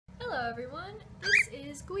everyone, this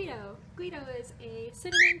is Guido. Guido is a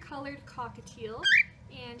cinnamon colored cockatiel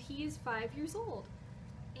and he is 5 years old.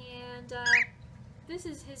 And this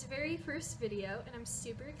is his very first video and I'm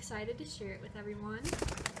super excited to share it with everyone.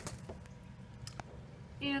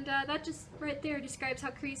 And that just right there describes how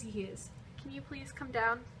crazy he is. Can you please come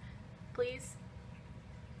down? Please?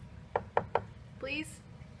 Please?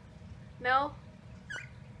 No?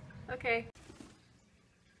 Okay.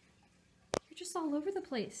 You're just all over the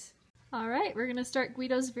place. Alright, we're gonna start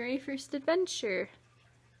Guido's very first adventure.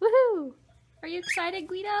 Woohoo! Are you excited,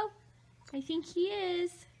 Guido? I think he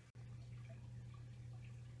is.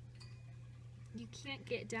 You can't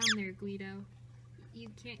get down there, Guido. You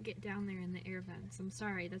can't get down there in the air vents. I'm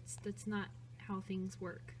sorry, that's not how things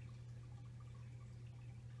work.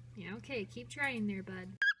 Yeah, okay, keep trying there,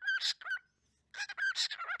 bud.